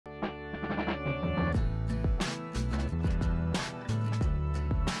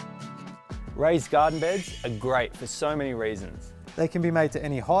Raised garden beds are great for so many reasons. They can be made to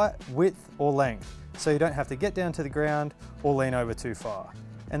any height, width or length, so you don't have to get down to the ground or lean over too far.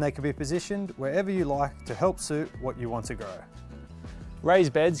 And they can be positioned wherever you like to help suit what you want to grow.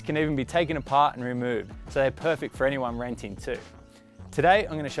 Raised beds can even be taken apart and removed, so they're perfect for anyone renting too. Today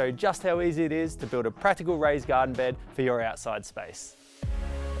I'm going to show you just how easy it is to build a practical raised garden bed for your outside space.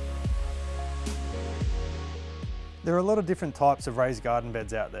 There are a lot of different types of raised garden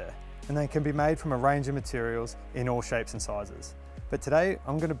beds out there, and they can be made from a range of materials in all shapes and sizes. But today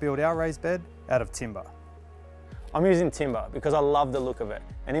I'm going to build our raised bed out of timber. I'm using timber because I love the look of it,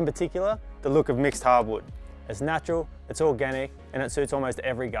 and in particular, the look of mixed hardwood. It's natural, it's organic, and it suits almost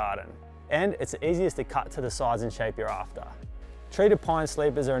every garden. And it's the easiest to cut to the size and shape you're after. Treated pine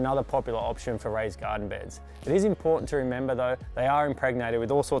sleepers are another popular option for raised garden beds. It is important to remember though, they are impregnated with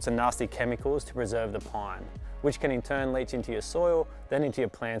all sorts of nasty chemicals to preserve the pine, which can in turn leach into your soil, then into your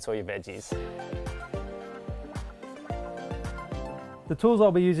plants or your veggies. The tools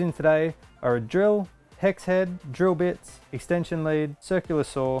I'll be using today are a drill, hex head, drill bits, extension lead, circular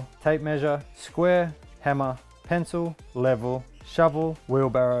saw, tape measure, square, hammer, pencil, level, shovel,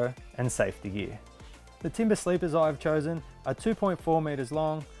 wheelbarrow and safety gear. The timber sleepers I have chosen are 2.4 meters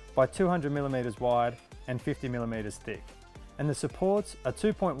long by 200 millimeters wide and 50 millimeters thick. And the supports are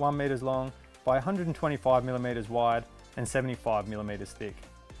 2.1 meters long by 125 millimeters wide and 75 millimeters thick.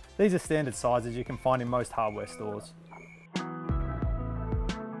 These are standard sizes you can find in most hardware stores.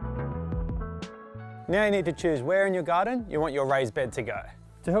 Now you need to choose where in your garden you want your raised bed to go.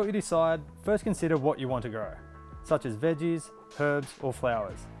 To help you decide, first consider what you want to grow, such as veggies, herbs or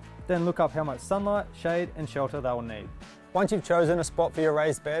flowers. Then look up how much sunlight, shade and shelter they will need. Once you've chosen a spot for your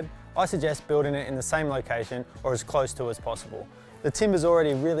raised bed, I suggest building it in the same location or as close to as possible. The timber's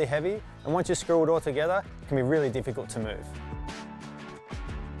already really heavy, and once you screw it all together, it can be really difficult to move.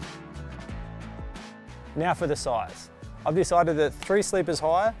 Now for the size. I've decided that 3 sleepers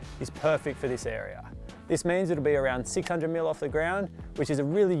high is perfect for this area. This means it'll be around 600 mil off the ground, which is a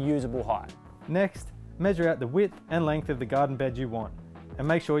really usable height. Next, measure out the width and length of the garden bed you want, and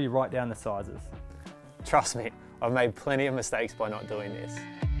make sure you write down the sizes. Trust me, I've made plenty of mistakes by not doing this.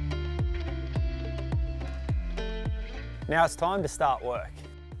 Now it's time to start work.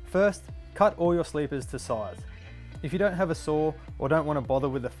 First, cut all your sleepers to size. If you don't have a saw or don't want to bother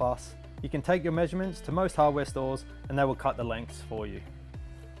with the fuss, you can take your measurements to most hardware stores and they will cut the lengths for you.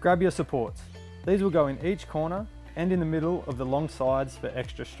 Grab your supports. These will go in each corner and in the middle of the long sides for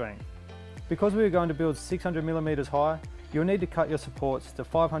extra strength. Because we are going to build 600 millimeters high, you'll need to cut your supports to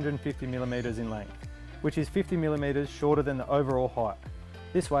 550 millimeters in length, which is 50 millimeters shorter than the overall height.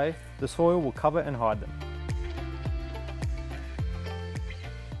 This way, the soil will cover and hide them.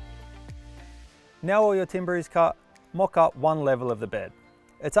 Now all your timber is cut, mock up one level of the bed.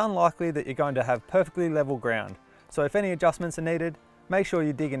 It's unlikely that you're going to have perfectly level ground, so if any adjustments are needed, make sure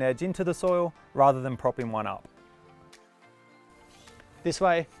you dig an edge into the soil rather than propping one up. This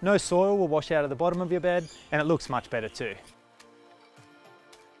way, no soil will wash out of the bottom of your bed and it looks much better too.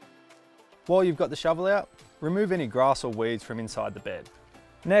 While you've got the shovel out, remove any grass or weeds from inside the bed.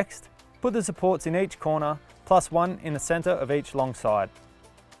 Next, put the supports in each corner, plus one in the centre of each long side.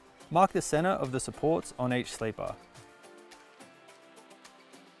 Mark the centre of the supports on each sleeper.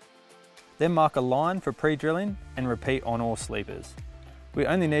 Then mark a line for pre-drilling and repeat on all sleepers. We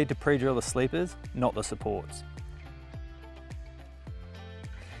only need to pre-drill the sleepers, not the supports.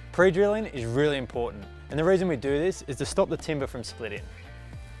 Pre-drilling is really important, and the reason we do this is to stop the timber from splitting.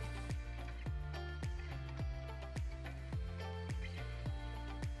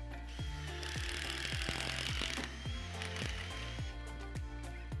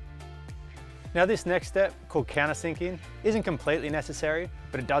 Now this next step, called countersinking, isn't completely necessary,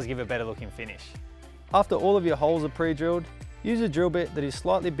 but it does give a better looking finish. After all of your holes are pre-drilled, use a drill bit that is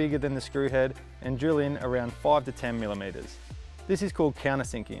slightly bigger than the screw head and drill in around 5 to 10 millimeters. This is called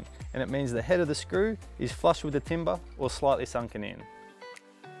countersinking, and it means the head of the screw is flush with the timber or slightly sunken in.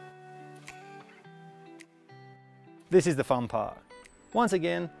 This is the fun part. Once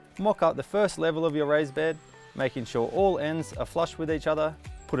again, mock up the first level of your raised bed, making sure all ends are flush with each other,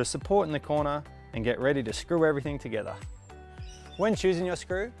 put a support in the corner, and get ready to screw everything together. When choosing your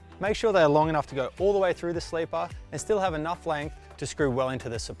screw, make sure they are long enough to go all the way through the sleeper and still have enough length to screw well into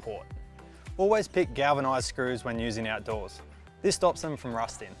the support. Always pick galvanized screws when using outdoors. This stops them from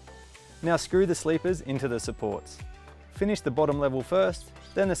rusting. Now screw the sleepers into the supports. Finish the bottom level first,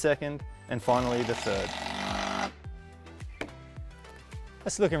 then the second, and finally the third.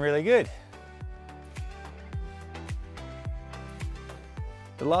 That's looking really good.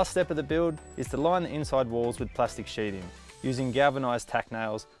 The last step of the build is to line the inside walls with plastic sheeting. using galvanised tack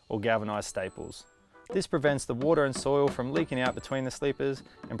nails or galvanised staples. This prevents the water and soil from leaking out between the sleepers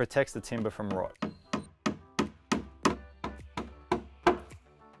and protects the timber from rot.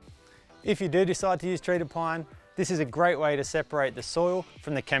 If you do decide to use treated pine, this is a great way to separate the soil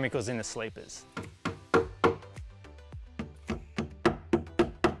from the chemicals in the sleepers.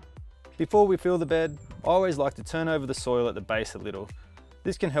 Before we fill the bed, I always like to turn over the soil at the base a little.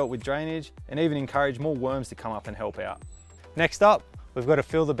 This can help with drainage and even encourage more worms to come up and help out. Next up, we've got to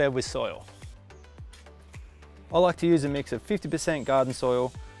fill the bed with soil. I like to use a mix of 50% garden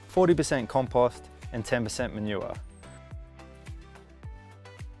soil, 40% compost and 10% manure.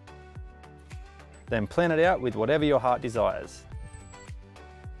 Then plan it out with whatever your heart desires.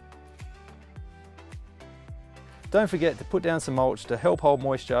 Don't forget to put down some mulch to help hold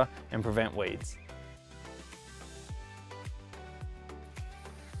moisture and prevent weeds.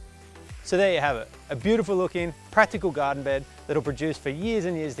 So there you have it, a beautiful looking, practical garden bed that'll produce for years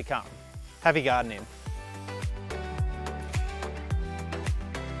and years to come. Happy gardening.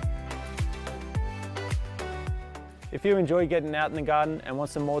 If you enjoy getting out in the garden and want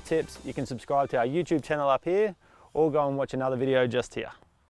some more tips, you can subscribe to our YouTube channel up here or go and watch another video just here.